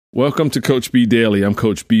Welcome to Coach B Daily. I'm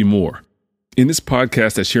Coach B Moore. In this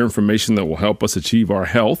podcast, I share information that will help us achieve our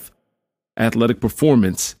health, athletic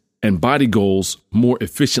performance, and body goals more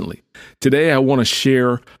efficiently. Today, I want to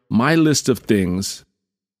share my list of things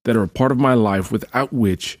that are a part of my life without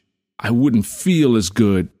which I wouldn't feel as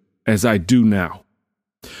good as I do now.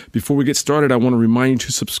 Before we get started, I want to remind you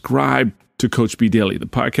to subscribe to Coach B Daily. The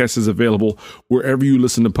podcast is available wherever you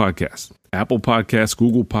listen to podcasts. Apple Podcasts,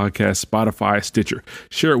 Google Podcasts, Spotify, Stitcher.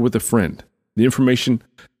 Share it with a friend. The information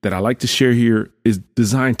that I like to share here is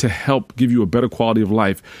designed to help give you a better quality of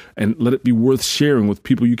life and let it be worth sharing with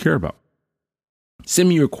people you care about. Send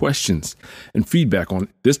me your questions and feedback on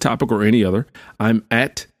this topic or any other. I'm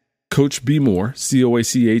at Coach B Moore,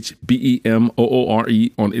 CoachBemoore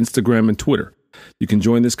on Instagram and Twitter. You can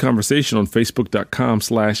join this conversation on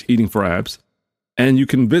Facebook.com/eatingforabs, and you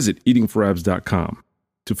can visit eatingforabs.com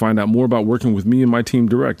to find out more about working with me and my team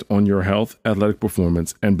direct on your health, athletic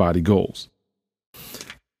performance, and body goals.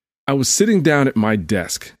 I was sitting down at my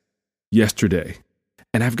desk yesterday,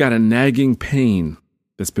 and I've got a nagging pain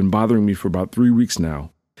that's been bothering me for about 3 weeks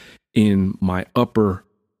now in my upper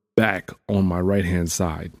back on my right-hand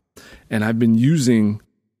side. And I've been using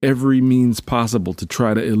every means possible to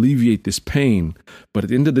try to alleviate this pain. But at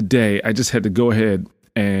the end of the day, I just had to go ahead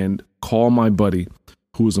and call my buddy,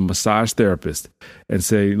 who is a massage therapist, and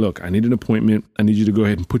say, look, I need an appointment. I need you to go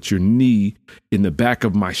ahead and put your knee in the back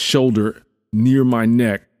of my shoulder near my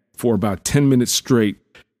neck for about 10 minutes straight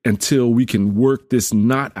until we can work this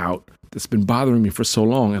knot out that's been bothering me for so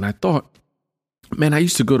long. And I thought, man, I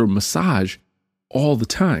used to go to massage all the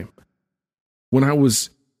time. When I was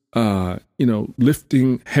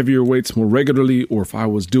lifting heavier weights more regularly, or if I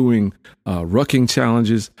was doing rucking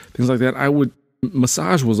challenges, things like that,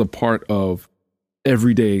 massage was a part of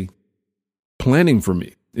everyday planning for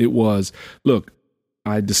me. It was, look,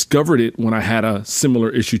 I discovered it when I had a similar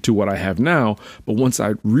issue to what I have now. But once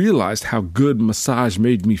I realized how good massage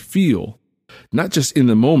made me feel, not just in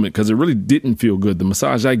the moment, because it really didn't feel good. The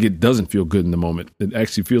massage I get doesn't feel good in the moment. It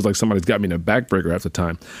actually feels like somebody's got me in a backbreaker half the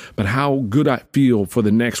time. But how good I feel for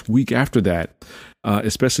the next week after that,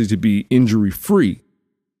 especially to be injury-free,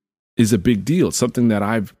 is a big deal. It's something that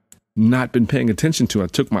I've not been paying attention to. I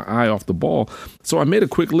took my eye off the ball. So I made a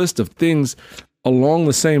quick list of things along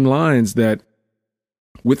the same lines that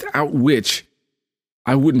without which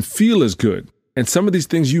I wouldn't feel as good. And some of these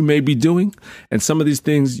things you may be doing, and some of these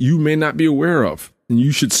things you may not be aware of, and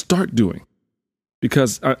you should start doing.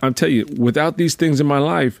 Because I'll tell you, without these things in my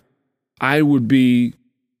life, I would be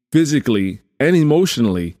physically and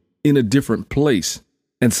emotionally in a different place.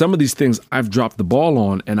 And some of these things I've dropped the ball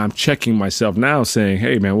on, and I'm checking myself now saying,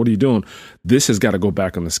 hey, man, what are you doing? This has got to go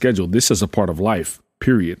back on the schedule. This is a part of life,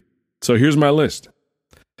 period. So here's my list.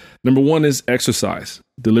 Number 1 is exercise,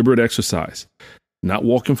 deliberate exercise. Not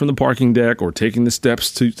walking from the parking deck or taking the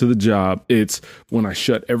steps to the job. It's when I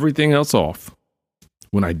shut everything else off,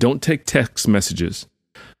 when I don't take text messages,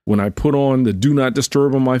 when I put on the do not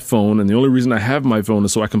disturb on my phone, and the only reason I have my phone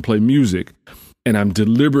is so I can play music, and I'm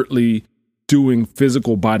deliberately doing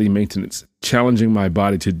physical body maintenance, challenging my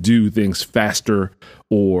body to do things faster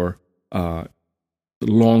or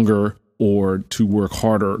longer, or to work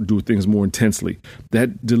harder, do things more intensely.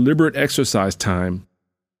 That deliberate exercise time,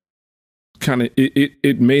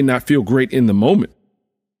 it may not feel great in the moment,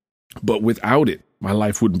 but without it, my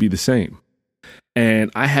life wouldn't be the same. And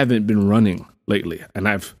I haven't been running lately, and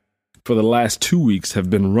for the last 2 weeks, have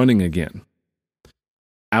been running again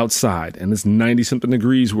outside, and it's 90-something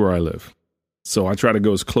degrees where I live. So I try to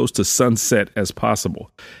go as close to sunset as possible,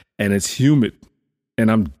 and it's humid,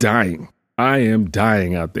 and I'm dying. I am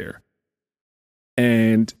dying out there.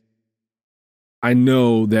 And I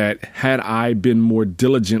know that had I been more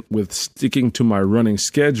diligent with sticking to my running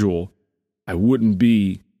schedule, I wouldn't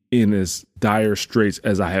be in as dire straits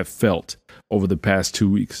as I have felt over the past 2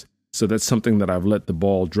 weeks. So that's something that I've let the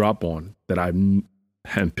ball drop on, that I'm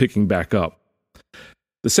picking back up.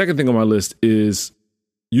 The second thing on my list is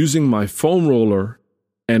using my foam roller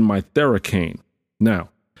and my Theracane. Now,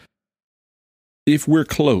 if we're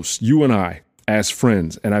close, you and I, as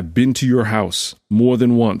friends, and I've been to your house more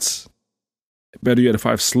than once, better yet, if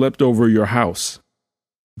I've slept over your house,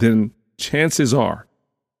 then chances are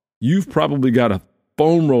you've probably got a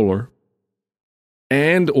foam roller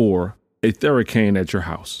and or a Theracane at your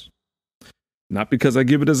house. Not because I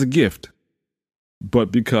give it as a gift, but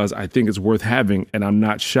because I think it's worth having, and I'm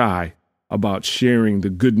not shy about sharing the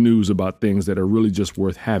good news about things that are really just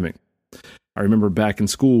worth having. I remember back in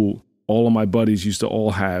school, all of my buddies used to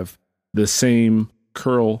all have the same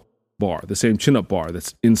curl bar, the same chin-up bar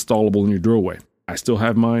that's installable in your doorway. I still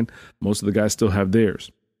have mine. Most of the guys still have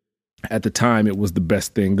theirs. At the time, it was the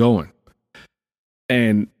best thing going.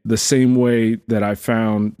 And the same way that I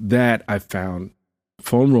found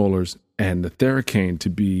foam rollers and the Theracane to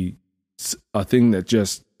be a thing that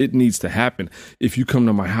just, it needs to happen. If you come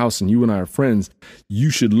to my house and you and I are friends, you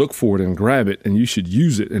should look for it and grab it, and you should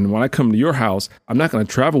use it. And when I come to your house, I'm not going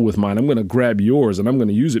to travel with mine. I'm going to grab yours and I'm going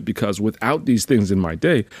to use it, because without these things in my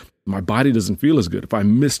day, my body doesn't feel as good. If I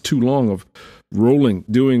miss too long of rolling,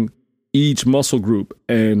 doing each muscle group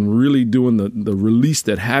and really doing the release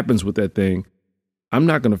that happens with that thing, I'm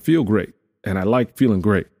not going to feel great. And I like feeling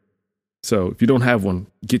great. So if you don't have one,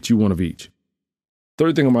 get you one of each.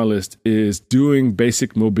 Third thing on my list is doing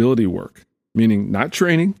basic mobility work, meaning not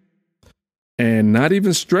training and not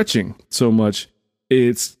even stretching so much.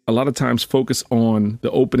 It's a lot of times focus on the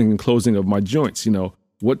opening and closing of my joints.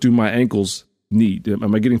 What do my ankles need?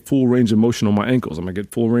 Am I getting full range of motion on my ankles? Am I getting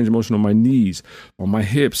full range of motion on my knees, on my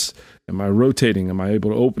hips? Am I rotating? Am I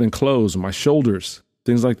able to open and close my shoulders?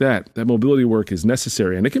 Things like that. That mobility work is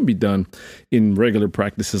necessary, and it can be done in regular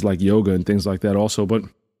practices like yoga and things like that also. But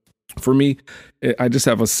for me, I just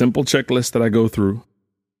have a simple checklist that I go through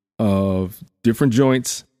of different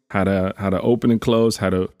joints, how to open and close, how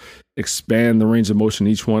to expand the range of motion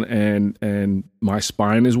in each one, and my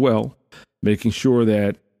spine as well, making sure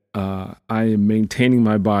that I am maintaining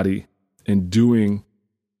my body and doing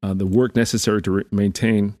the work necessary to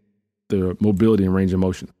maintain the mobility and range of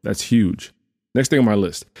motion. That's huge. Next thing on my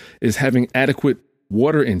list is having adequate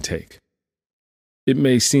water intake. It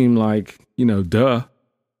may seem like, duh.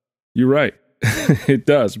 You're right. It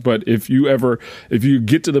does. But if you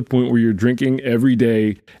get to the point where you're drinking every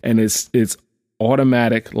day and it's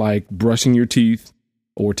automatic, like brushing your teeth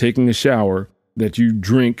or taking a shower, that you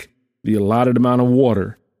drink the allotted amount of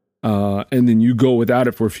water, and then you go without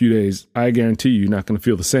it for a few days, I guarantee you're not going to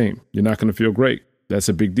feel the same. You're not going to feel great. That's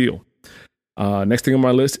a big deal. Next thing on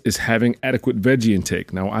my list is having adequate veggie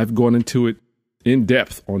intake. Now, I've gone into it in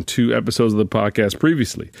depth on 2 episodes of the podcast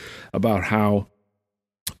previously about how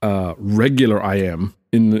regular I am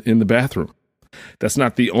in the bathroom. That's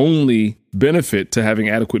not the only benefit to having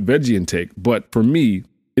adequate veggie intake, but for me,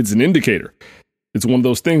 it's an indicator. It's one of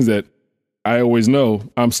those things that I always know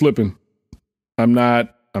I'm slipping. I'm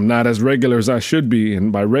not as regular as I should be.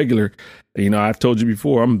 And by regular, I've told you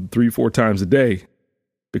before, I'm 3-4 times a day,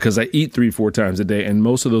 because I eat 3-4 times a day. And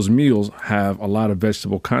most of those meals have a lot of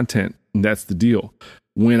vegetable content. And that's the deal.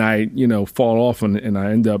 When I, fall off and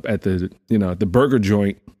I end up at the burger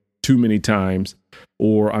joint too many times,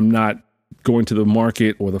 or I'm not going to the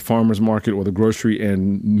market or the farmer's market or the grocery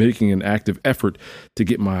and making an active effort to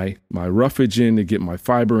get my roughage in, to get my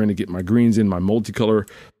fiber in, to get my greens in, my multicolor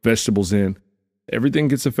vegetables in, everything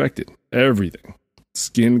gets affected. Everything.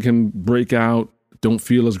 Skin can break out, don't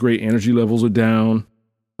feel as great, energy levels are down,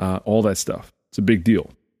 all that stuff. It's a big deal.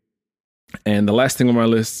 And the last thing on my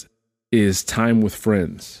list is time with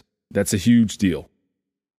friends. That's a huge deal.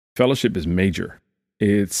 Fellowship is major.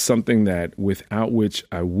 It's something that without which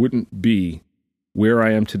I wouldn't be where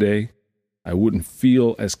I am today. I wouldn't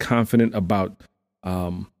feel as confident about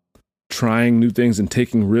trying new things and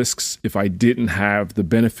taking risks if I didn't have the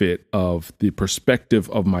benefit of the perspective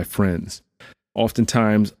of my friends.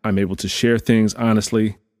 Oftentimes, I'm able to share things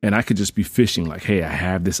honestly, and I could just be fishing like, hey, I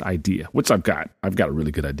have this idea, which I've got. I've got a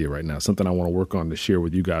really good idea right now, something I want to work on to share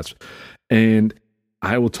with you guys. And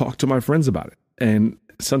I will talk to my friends about it. And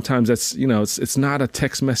sometimes that's, it's not a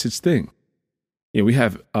text message thing. We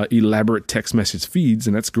have elaborate text message feeds,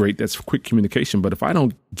 and that's great. That's quick communication. But if I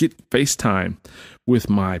don't get FaceTime with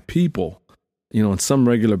my people, on some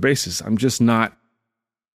regular basis, I'm just not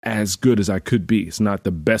as good as I could be. It's not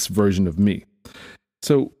the best version of me.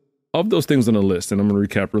 So of those things on the list, and I'm going to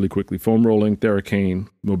recap really quickly: foam rolling, Theracane,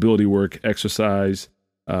 mobility work, exercise,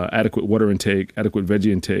 adequate water intake, adequate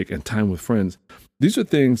veggie intake, and time with friends. These are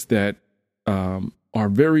things that are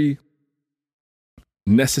very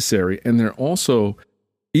necessary, and they're also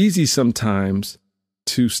easy sometimes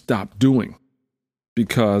to stop doing,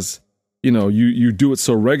 because you do it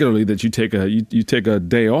so regularly that you take a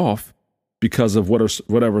day off because of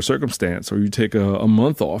whatever circumstance, or you take a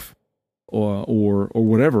month off, or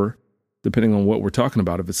whatever, depending on what we're talking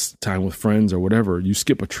about. If it's time with friends or whatever, you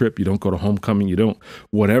skip a trip, you don't go to homecoming, you don't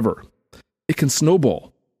whatever. It can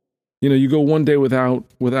snowball. You go one day without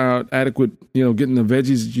adequate, getting the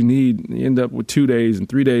veggies that you need, and you end up with 2 days and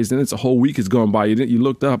 3 days, then it's a whole week has gone by. You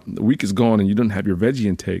looked up, the week is gone, and you didn't have your veggie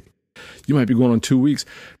intake. You might be going on 2 weeks.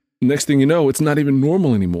 Next thing you know, it's not even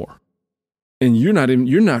normal anymore. And you're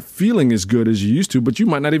not feeling as good as you used to, but you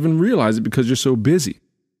might not even realize it because you're so busy.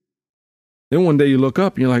 Then one day you look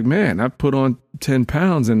up and you're like, man, I put on 10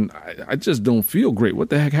 pounds and I just don't feel great. What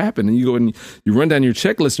the heck happened? And you go and you run down your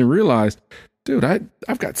checklist and realize, dude,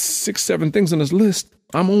 I've got 6, 7 things on this list.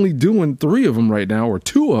 I'm only doing 3 of them right now, or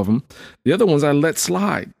 2 of them. The other ones I let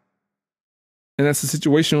slide. And that's the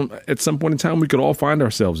situation at some point in time we could all find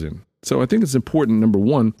ourselves in. So I think it's important, number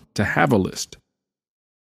one, to have a list,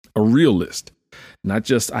 a real list. Not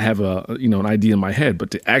just I have an idea in my head,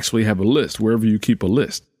 but to actually have a list wherever you keep a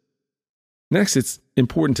list. Next, it's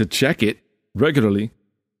important to check it regularly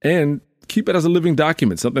and keep it as a living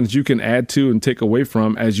document, something that you can add to and take away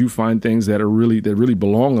from as you find things that really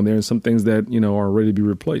belong on there, and some things that, are ready to be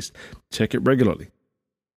replaced. Check it regularly.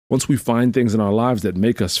 Once we find things in our lives that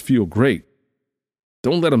make us feel great,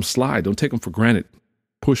 don't let them slide. Don't take them for granted.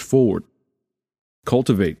 Push forward.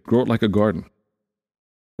 Cultivate. Grow it like a garden.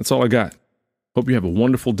 That's all I got. Hope you have a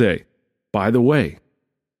wonderful day. By the way,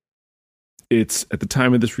 it's at the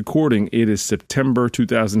time of this recording, it is September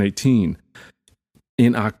 2018.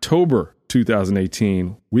 In October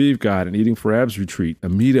 2018, we've got an Eating for Abs retreat, a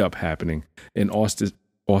meetup happening in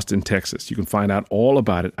Austin, Texas. You can find out all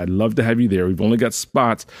about it. I'd love to have you there. We've only got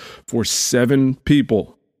spots for 7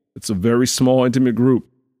 people. It's a very small, intimate group.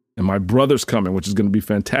 And my brother's coming, which is going to be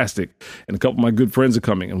fantastic. And a couple of my good friends are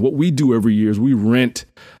coming. And what we do every year is we rent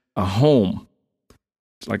a home.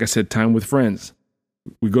 Like I said, time with friends.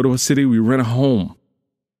 We go to a city, we rent a home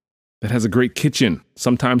that has a great kitchen,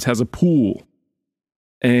 sometimes has a pool,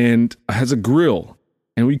 and has a grill.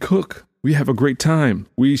 And we cook. We have a great time.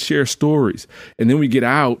 We share stories. And then we get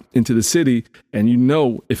out into the city. And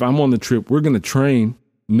if I'm on the trip, we're going to train,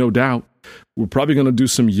 no doubt. We're probably going to do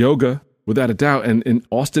some yoga, without a doubt. And in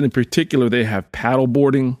Austin in particular, they have paddle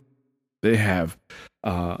boarding. They have,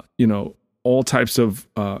 all types of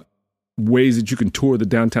ways that you can tour the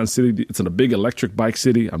downtown city. It's in a big electric bike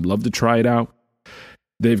city. I'd love to try it out.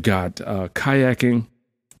 They've got kayaking.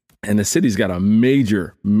 And the city's got a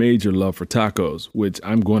major, major love for tacos, which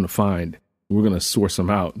I'm going to find. We're going to source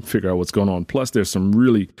them out and figure out what's going on. Plus, there's some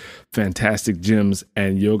really fantastic gyms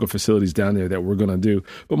and yoga facilities down there that we're going to do.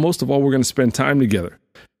 But most of all, we're going to spend time together.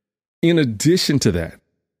 In addition to that,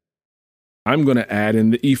 I'm going to add in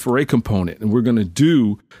the E4A component, and we're going to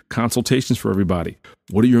do consultations for everybody.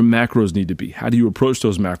 What do your macros need to be? How do you approach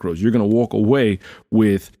those macros? You're going to walk away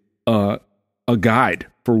with a guide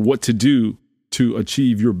for what to do to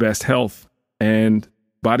achieve your best health and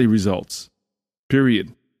body results,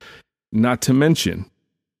 period. Not to mention,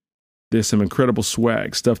 there's some incredible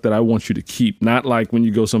swag, stuff that I want you to keep. Not like when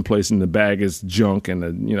you go someplace and the bag is junk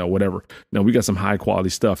and, whatever. No, we got some high quality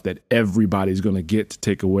stuff that everybody's going to get to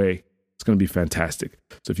take away. It's going to be fantastic.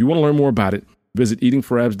 So if you want to learn more about it, visit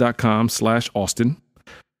eatingforabs.com/Austin.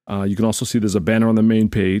 You can also see there's a banner on the main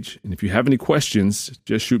page. And if you have any questions,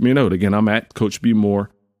 just shoot me a note. Again, I'm at Coach B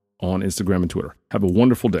Moore on Instagram and Twitter. Have a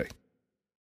wonderful day.